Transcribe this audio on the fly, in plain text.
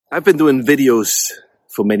I've been doing videos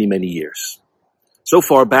for many, many years. So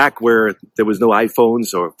far back where there was no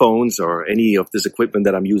iPhones or phones or any of this equipment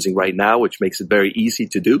that I'm using right now, which makes it very easy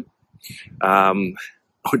to do,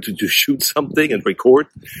 or to shoot something and record.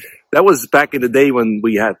 That was back in the day when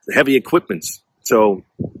we had heavy equipment. So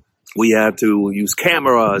we had to use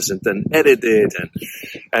cameras and then edit it.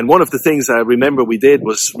 And one of the things I remember we did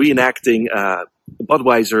was reenacting a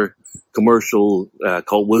Budweiser commercial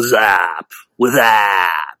called What's Up? What's Up?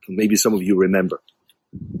 Maybe some of you remember.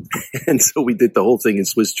 And so we did the whole thing in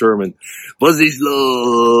Swiss German. Was ist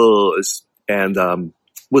los? And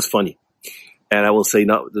was funny. And I will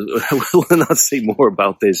not say more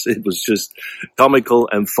about this. It was just comical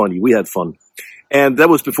and funny. We had fun. And that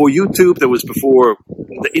was before YouTube. That was before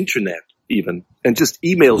the internet even. And just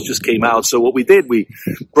emails just came out. So what we did, we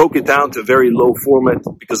broke it down to a very low format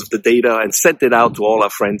because of the data and sent it out to all our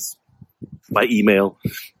friends by email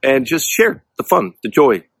and just shared the fun, the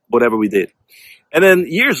joy, whatever we did. And then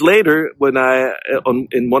years later, when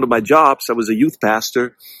in one of my jobs, I was a youth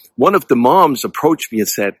pastor, one of the moms approached me and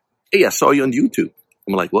said, "Hey, I saw you on YouTube."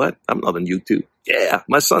 I'm like, "What? I'm not on YouTube." "Yeah,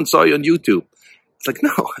 my son saw you on YouTube." It's like,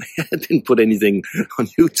 "No, I didn't put anything on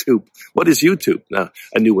YouTube." "What is YouTube?" Now,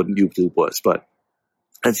 I knew what YouTube was,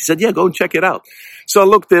 and she said, "Yeah, go and check it out." So I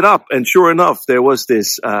looked it up, and sure enough, there was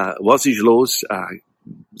this, Was ist los,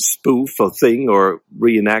 spoof or thing or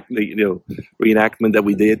reenactment that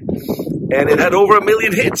we did. And it had over 1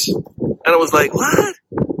 million hits. And I was like, what?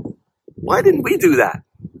 Why didn't we do that?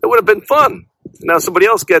 It would have been fun. Now somebody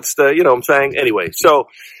else gets the, what I'm saying? Anyway, so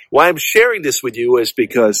why I'm sharing this with you is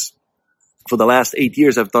because for the last 8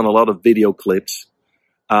 years, I've done a lot of video clips,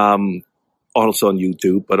 also on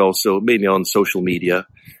YouTube, but also mainly on social media.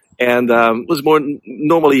 And it was more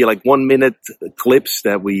normally like 1 minute clips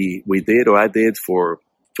that we did, or I did for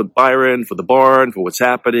Byron, for the barn, for what's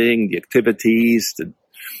happening, the activities, the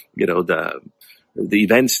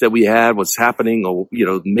events that we had, what's happening, or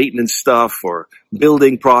maintenance stuff, or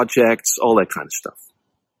building projects, all that kind of stuff.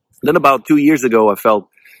 Then about 2 years ago, I felt,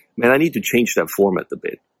 man, I need to change that format a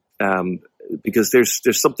bit, because there's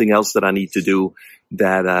something else that I need to do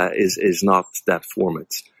that is not that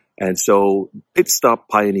format. And so Pit Stop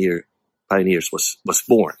Pioneers was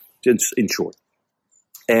born, in short.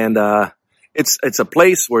 And it's a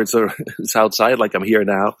place where it's outside, like I'm here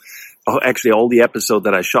now. Actually, all the episodes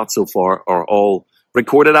that I shot so far are all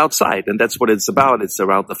recorded outside, and that's what it's about. It's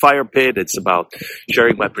around the fire pit. It's about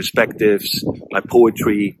sharing my perspectives, my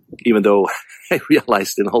poetry, even though I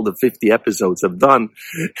realized in all the 50 episodes I've done,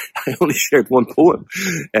 I only shared one poem.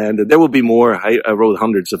 And there will be more. I wrote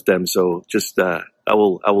hundreds of them, so just I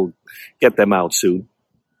will get them out soon.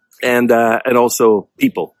 And also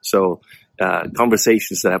people, so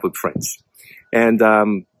conversations that I have with friends. And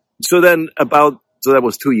so that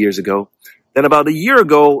was 2 years ago. Then about a year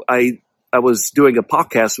ago, I was doing a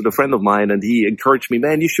podcast with a friend of mine, and he encouraged me,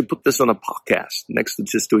 "Man, you should put this on a podcast next to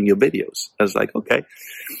just doing your videos." I was like, okay.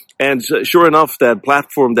 And sure enough, that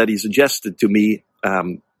platform that he suggested to me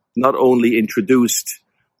not only introduced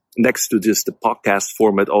next to just the podcast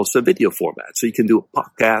format, also video format. So you can do a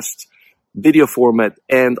podcast, video format,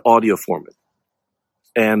 and audio format.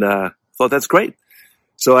 And thought that's great.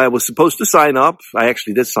 So I was supposed to sign up. I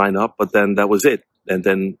actually did sign up, but then that was it. And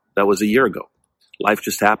then that was a year ago. Life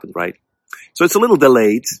just happened, right? So it's a little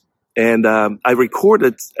delayed. And I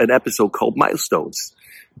recorded an episode called Milestones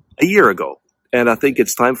a year ago. And I think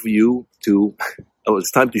it's time for you to,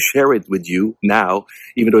 it's time to share it with you now,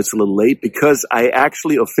 even though it's a little late, because I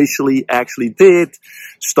officially did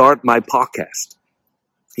start my podcast.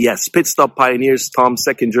 Yes, Pit Stop Pioneers, Tom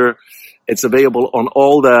Seckinger. It's available on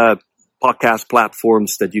all the podcast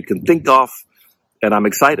platforms that you can think of, and I'm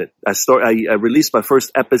excited. I released my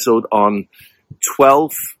first episode on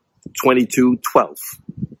 12/22/12.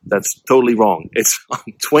 That's totally wrong. It's on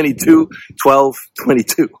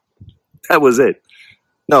 22/12/22. That was it.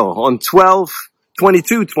 No, on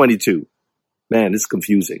 12/22/22. Man, it's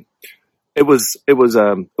confusing. It was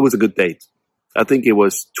a good date. I think it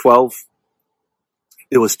was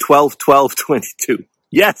 12/12/22.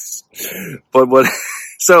 Yes. But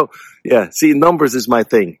so yeah, see, numbers is my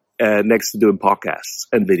thing, next to doing podcasts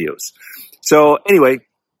and videos. So anyway,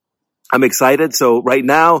 I'm excited. So right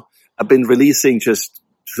now I've been releasing just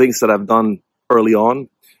things that I've done early on,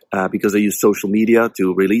 because I use social media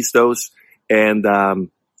to release those. And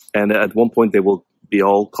at one point they will be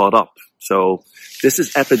all caught up. So this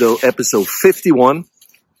is episode 51.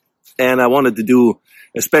 And I wanted to do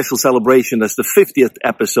a special celebration as the 50th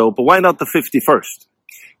episode, but why not the 51st?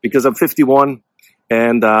 Because I'm 51,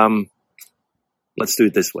 and let's do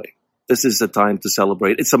it this way. This is a time to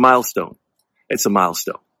celebrate. It's a milestone.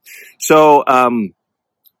 So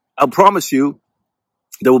I'll promise you,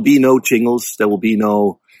 there will be no jingles. There will be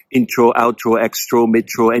no intro, outro, extro,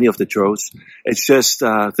 midtro, any of the tros. It's just,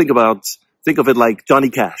 think of it like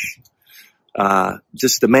Johnny Cash.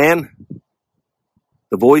 Just the man,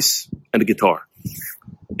 the voice, and the guitar.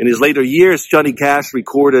 In his later years, Johnny Cash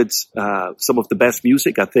recorded some of the best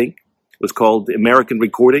music, I think. It was called American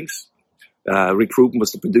Recordings. Rick Rubin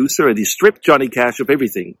was the producer, and he stripped Johnny Cash of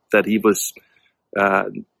everything that he was,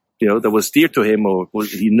 that was dear to him or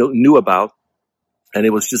he knew about. And it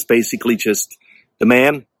was just basically just the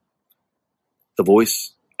man, the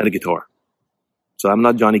voice, and the guitar. So I'm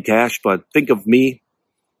not Johnny Cash, but think of me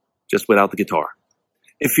just without the guitar.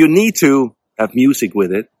 If you need to have music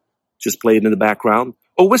with it, just play it in the background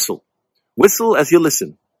or whistle. Whistle as you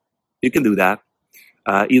listen. You can do that.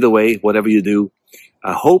 Either way, whatever you do,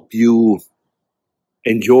 I hope you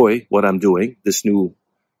enjoy what I'm doing, this new,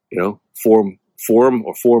 form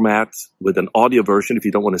or format with an audio version if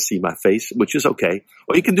you don't want to see my face, which is okay.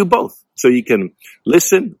 Or you can do both. So you can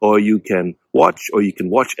listen or you can watch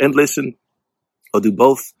and listen or do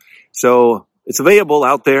both. So it's available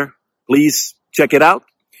out there. Please check it out.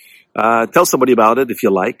 Tell somebody about it if you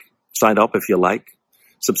like. Sign up if you like.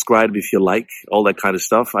 Subscribe if you like. All that kind of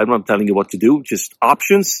stuff. I'm not telling you what to do, just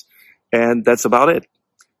options. And that's about it.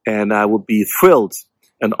 And I would be thrilled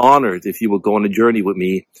and honored if you would go on a journey with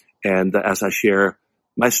me. And as I share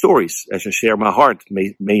my stories, as I share my heart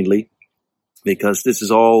mainly, because this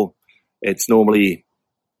is all, it's normally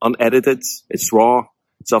unedited, it's raw,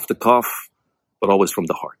 it's off the cuff, but always from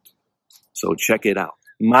the heart. So check it out.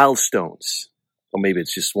 Milestones. Or maybe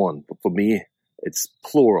it's just one, but for me, it's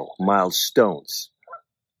plural, milestones.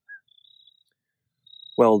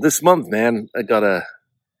 Well, this month, man, I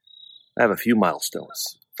have a few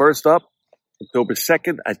milestones. First up, October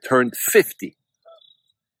 2nd, I turned 50.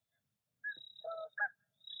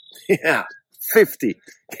 Yeah, 50.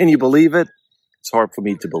 Can you believe it? It's hard for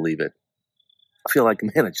me to believe it. I feel like,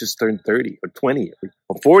 man, I just turned 30 or 20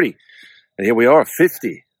 or 40. And here we are,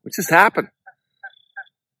 50. What just happened?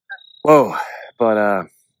 Whoa. But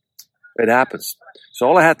it happens. So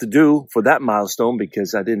all I had to do for that milestone,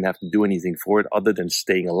 because I didn't have to do anything for it other than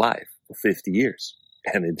staying alive for 50 years.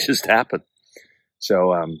 And it just happened.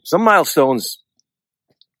 So some milestones,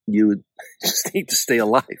 you just need to stay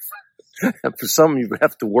alive. And for some, you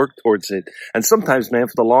have to work towards it. And sometimes, man,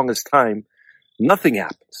 for the longest time, nothing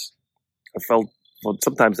happens.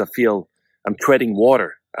 Sometimes I feel I'm treading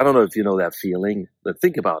water. I don't know if you know that feeling, but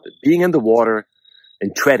think about it. Being in the water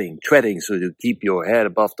and treading so you keep your head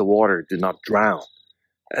above the water, do not drown.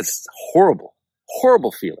 That's horrible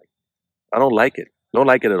feeling. I don't like it. Don't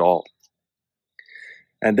like it at all.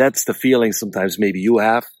 And that's the feeling sometimes maybe you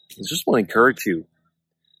have. I just want to encourage you.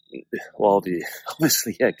 Well,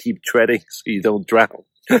 obviously, keep treading so you don't drown.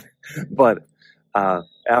 But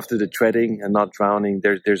after the treading and not drowning,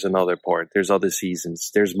 there's another part. There's other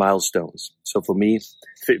seasons. There's milestones. So for me,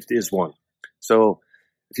 50 is one. So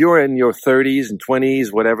if you're in your 30s and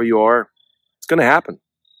 20s, whatever you are, it's going to happen.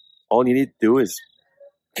 All you need to do is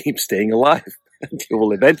keep staying alive. And you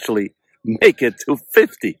will eventually make it to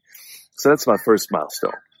 50. So that's my first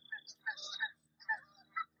milestone.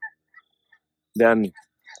 Then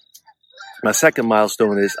my second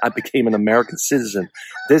milestone is I became an American citizen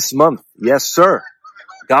this month. Yes, sir.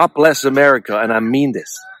 God bless America, and I mean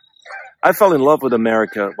this. I fell in love with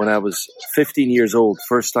America when I was 15 years old,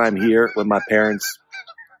 first time here with my parents.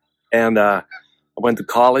 And I went to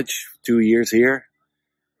college, 2 years here,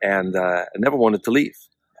 and I never wanted to leave.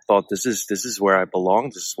 I thought this is where I belong.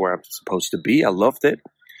 This is where I'm supposed to be. I loved it.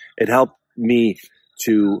 It helped me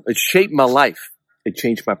it shaped my life. It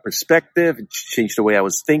changed my perspective. It changed the way I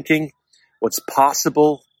was thinking. What's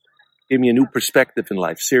possible, gave me a new perspective in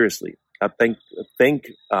life. Seriously, I thank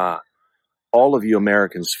all of you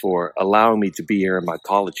Americans for allowing me to be here in my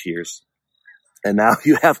college years. And now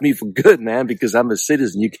you have me for good, man, because I'm a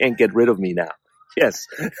citizen. You can't get rid of me now. Yes,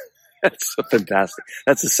 that's so fantastic.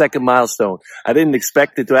 That's the second milestone. I didn't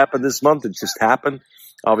expect it to happen this month. It just happened.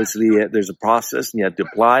 Obviously, there's a process and you have to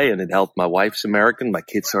apply, and it helped. My wife's American. My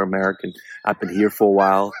kids are American. I've been here for a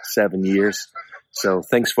while, 7 years. So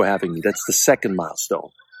thanks for having me. That's the second milestone.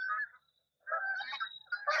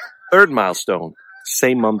 Third milestone,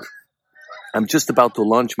 same month, I'm just about to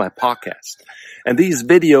launch my podcast. And these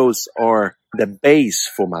videos are the base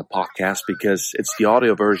for my podcast because it's the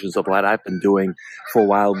audio versions of what I've been doing for a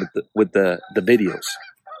while with the videos.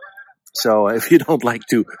 So if you don't like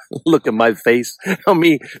to look at my face, or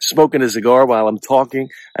me smoking a cigar while I'm talking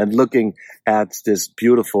and looking at this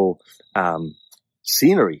beautiful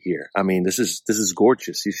scenery here. I mean, this is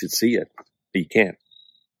gorgeous. You should see it. But you can't.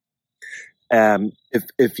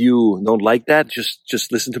 If you don't like that,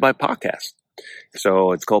 just listen to my podcast.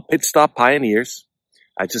 So it's called Pit Stop Pioneers.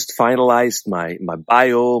 I just finalized my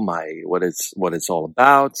bio, what it's all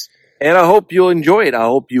about. And I hope you'll enjoy it. I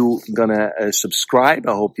hope you're gonna subscribe.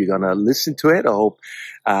 I hope you're gonna listen to it. I hope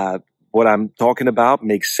what I'm talking about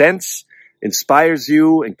makes sense, inspires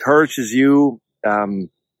you, encourages you,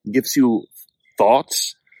 gives you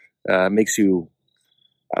thoughts, makes you,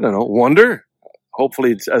 I don't know, wonder.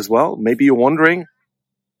 Hopefully it's as well. Maybe you're wondering,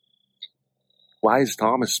 why is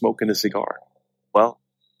Thomas smoking a cigar? Well,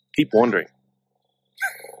 keep wondering.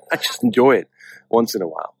 I just enjoy it once in a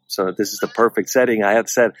while. So this is the perfect setting. I had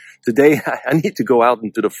said today I need to go out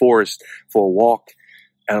into the forest for a walk,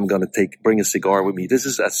 and I'm going to bring a cigar with me. This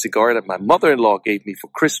is a cigar that my mother-in-law gave me for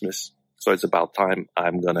Christmas. So it's about time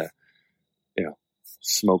I'm going to,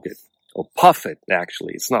 smoke it or puff it.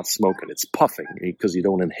 Actually, it's not smoking, it's puffing, because you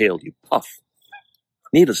don't inhale, you puff.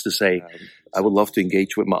 Needless to say, I would love to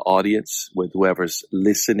engage with my audience, with whoever's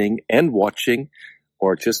listening and watching,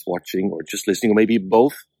 or just listening, or maybe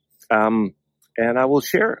both. And I will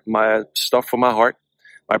share my stuff from my heart,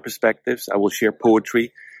 my perspectives. I will share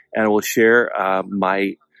poetry, and I will share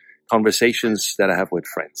my conversations that I have with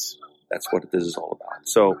friends. That's what this is all about.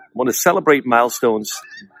 So I want to celebrate Milestones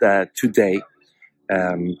today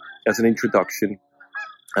as an introduction,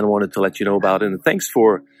 and I wanted to let you know about it. And thanks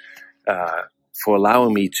for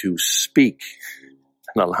allowing me to speak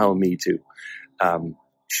and allowing me to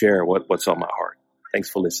share what's on my heart. Thanks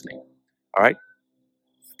for listening. All right.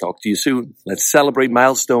 Talk to you soon. Let's celebrate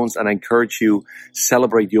milestones, and I encourage you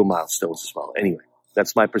celebrate your milestones as well. Anyway,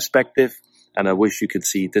 that's my perspective, and I wish you could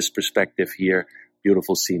see this perspective here.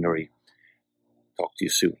 Beautiful scenery. Talk to you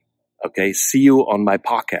soon. Okay, see you on my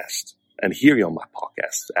podcast, and hear you on my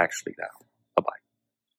podcast actually now.